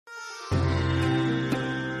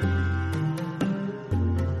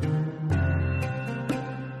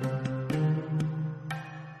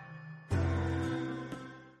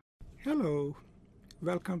Hello,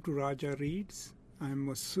 welcome to Raja Reads. I'm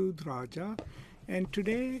Masood Raja, and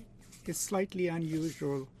today is slightly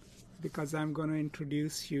unusual because I'm going to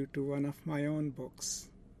introduce you to one of my own books.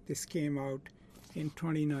 This came out in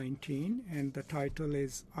 2019, and the title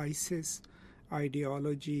is ISIS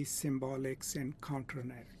Ideology, Symbolics, and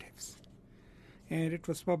Counter-Narratives. And it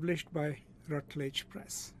was published by Routledge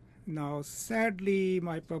Press. Now, sadly,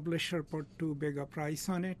 my publisher put too big a price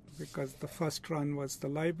on it because the first run was the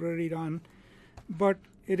library run, but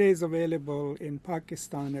it is available in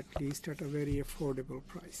Pakistan at least at a very affordable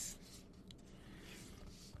price.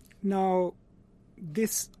 Now,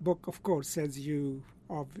 this book, of course, as you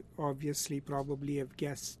obviously probably have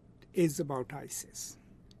guessed, is about ISIS.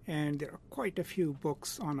 And there are quite a few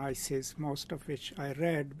books on ISIS, most of which I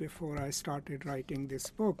read before I started writing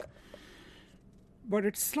this book. But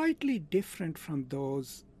it's slightly different from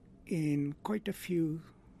those in quite a few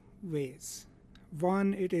ways.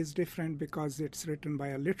 One, it is different because it's written by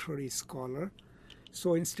a literary scholar.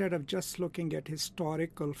 So instead of just looking at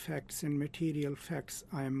historical facts and material facts,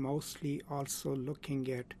 I am mostly also looking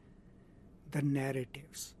at the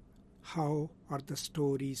narratives. How are the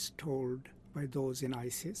stories told by those in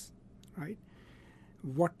ISIS, right?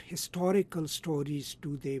 What historical stories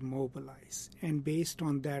do they mobilize? And based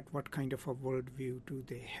on that, what kind of a worldview do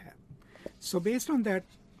they have? So based on that,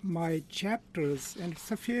 my chapters, and it's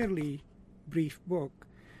a fairly brief book,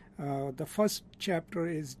 the first chapter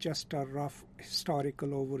is just a rough historical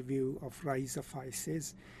overview of rise of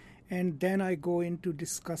ISIS. And then I go into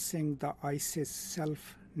discussing the ISIS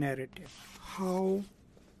self-narrative. How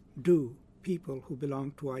do people who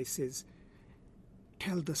belong to ISIS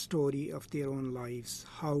tell the story of their own lives?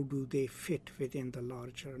 How do they fit within the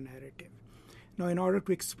larger narrative? Now, in order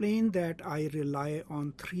to explain that, I rely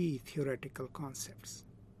on three theoretical concepts.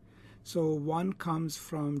 So one comes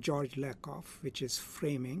from George Lakoff, which is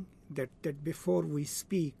framing, that before we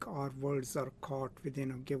speak, our words are caught within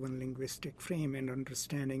a given linguistic frame, and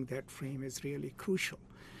understanding that frame is really crucial.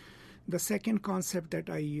 The second concept that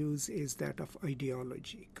I use is that of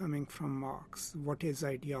ideology, coming from Marx. What is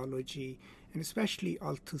ideology? And especially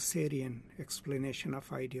Althusserian explanation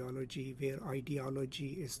of ideology, where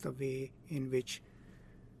ideology is the way in which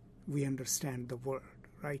we understand the world,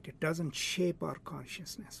 right? It doesn't shape our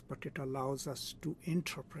consciousness, but it allows us to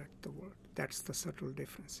interpret the world. That's the subtle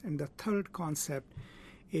difference. And the third concept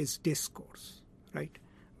is discourse, right?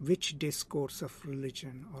 Which discourse of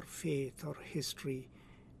religion or faith or history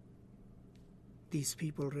these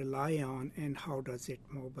people rely on, and how does it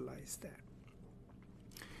mobilize that?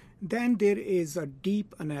 Then there is a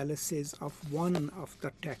deep analysis of one of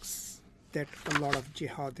the texts that a lot of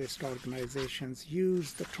jihadist organizations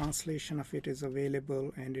use. The translation of it is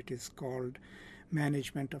available, and it is called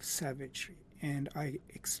Management of Savagery. And I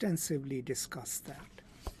extensively discuss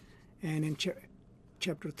that. And in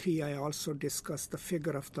chapter 3, I also discuss the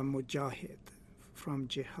figure of the mujahid from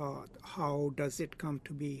jihad. How does it come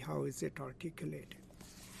to be? How is it articulated?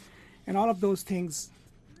 And all of those things,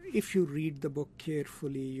 if you read the book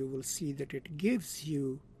carefully, you will see that it gives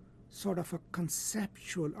you sort of a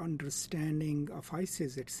conceptual understanding of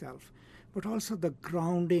ISIS itself, but also the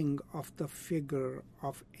grounding of the figure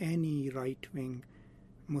of any right-wing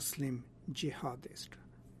Muslim jihadist.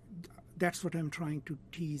 That's what I'm trying to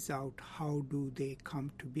tease out. How do they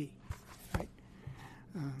come to be, right?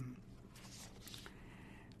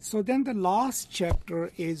 So then the last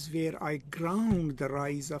chapter is where I ground the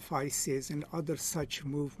rise of ISIS and other such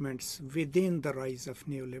movements within the rise of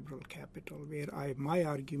neoliberal capital, where my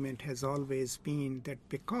argument has always been that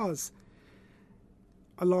because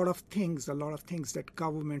a lot of things that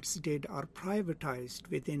governments did are privatized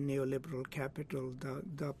within neoliberal capital,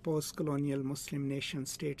 the post-colonial Muslim nation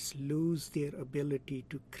states lose their ability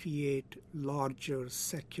to create larger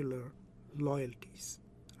secular loyalties,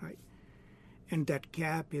 right? And that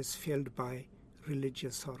gap is filled by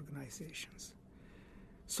religious organizations.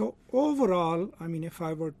 So overall, if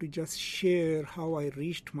I were to just share how I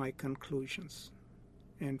reached my conclusions,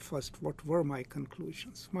 and first, what were my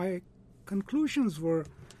conclusions? My conclusions were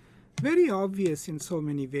very obvious in so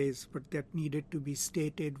many ways, but that needed to be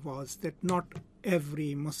stated was that not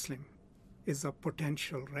every Muslim is a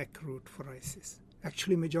potential recruit for ISIS.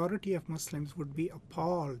 Actually, majority of Muslims would be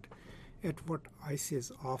appalled at what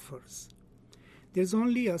ISIS offers. There's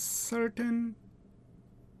only a certain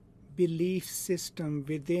belief system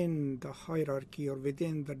within the hierarchy or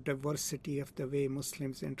within the diversity of the way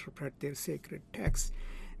Muslims interpret their sacred texts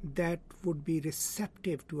that would be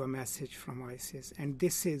receptive to a message from ISIS. And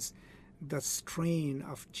this is the strain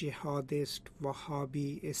of jihadist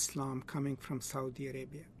Wahhabi Islam coming from Saudi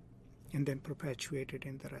Arabia. and then perpetuate it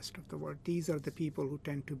in the rest of the world. These are the people who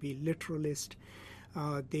tend to be literalist.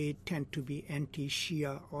 They tend to be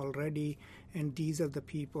anti-Shia already, and these are the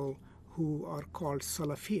people who are called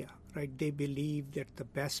Salafiyya, right? They believe that the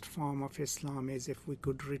best form of Islam is if we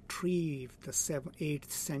could retrieve the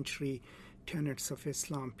 8th century tenets of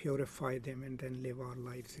Islam, purify them, and then live our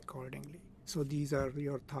lives accordingly. So these are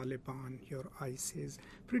your Taliban, your ISIS.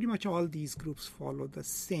 Pretty much all these groups follow the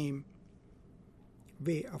same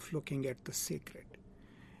way of looking at the sacred.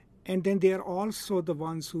 And then they are also the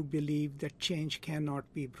ones who believe that change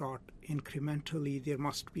cannot be brought incrementally. There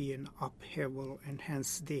must be an upheaval, and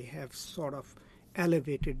hence they have sort of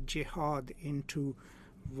elevated jihad into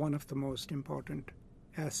one of the most important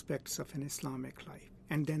aspects of an Islamic life.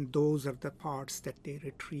 And then those are the parts that they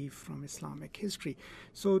retrieve from Islamic history.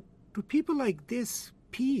 So to people like this,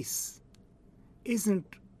 peace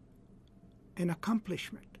isn't an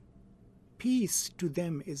accomplishment. Peace to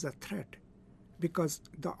them is a threat, because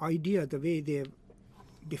the idea, the way they have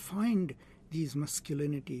defined these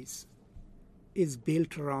masculinities, is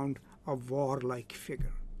built around a warlike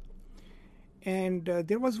figure. And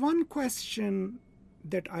there was one question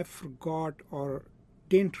that I forgot or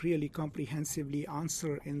didn't really comprehensively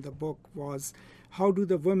answer in the book was, how do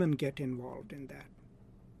the women get involved in that?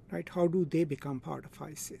 Right? How do they become part of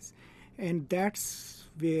ISIS? And that's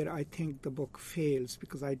where I think the book fails,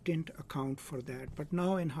 because I didn't account for that. But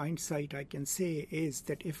now in hindsight, I can say is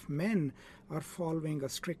that if men are following a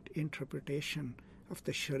strict interpretation of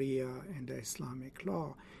the Sharia and the Islamic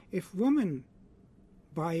law, if women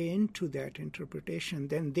buy into that interpretation,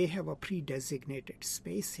 then they have a pre-designated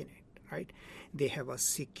space in it, right? They have a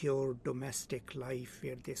secure domestic life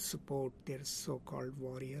where they support their so-called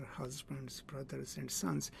warrior husbands, brothers, and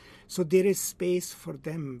sons. So there is space for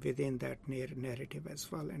them within that narrative as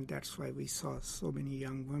well, and that's why we saw so many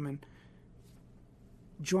young women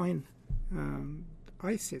join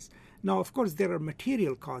ISIS. Now, of course, there are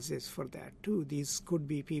material causes for that too. These could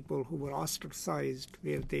be people who were ostracized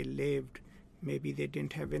where they lived. Maybe they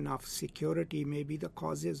didn't have enough security. Maybe the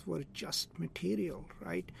causes were just material,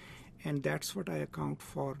 right? And that's what I account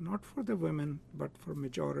for, not for the women, but for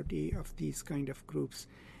majority of these kind of groups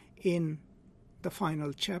in the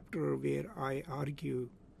final chapter, where I argue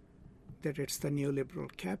that it's the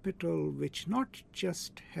neoliberal capital which not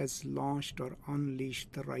just has launched or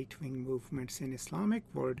unleashed the right-wing movements in Islamic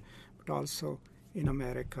world, but also in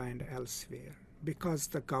America and elsewhere, because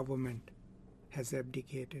the government has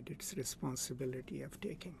abdicated its responsibility of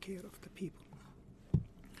taking care of the people.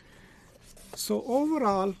 So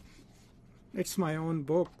overall, it's my own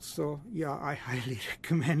book, so yeah, I highly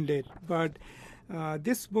recommend it. But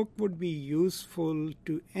this book would be useful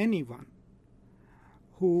to anyone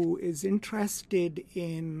who is interested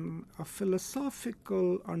in a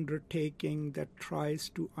philosophical undertaking that tries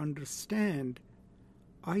to understand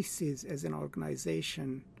ISIS as an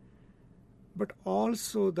organization, but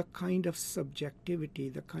also the kind of subjectivity,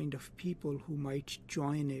 the kind of people who might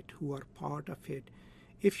join it, who are part of it.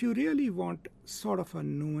 If you really want sort of a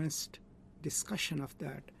nuanced discussion of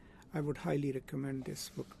that, I would highly recommend this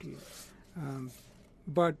book to you.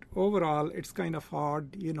 But overall, it's kind of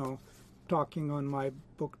hard, talking on my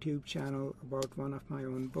BookTube channel about one of my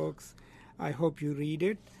own books. I hope you read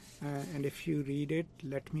it. And if you read it,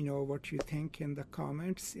 let me know what you think in the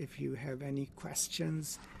comments. If you have any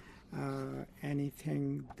questions,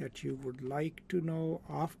 anything that you would like to know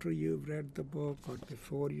after you've read the book or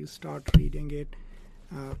before you start reading it,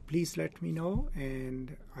 please let me know,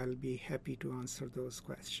 and I'll be happy to answer those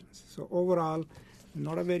questions. So overall,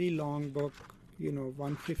 not a very long book,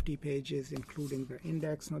 150 pages, including the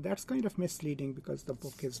index. Now that's kind of misleading because the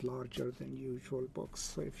book is larger than usual books.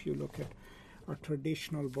 So if you look at a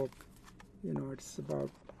traditional book, it's about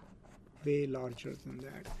way larger than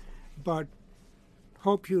that. But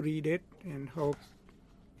hope you read it and hope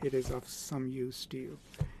it is of some use to you.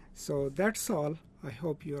 So that's all. I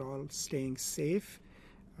hope you're all staying safe.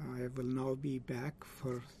 I will now be back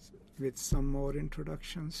with some more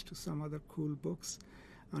introductions to some other cool books.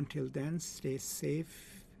 Until then, stay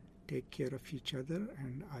safe, take care of each other,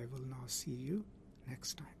 and I will now see you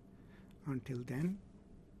next time. Until then,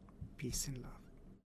 peace and love.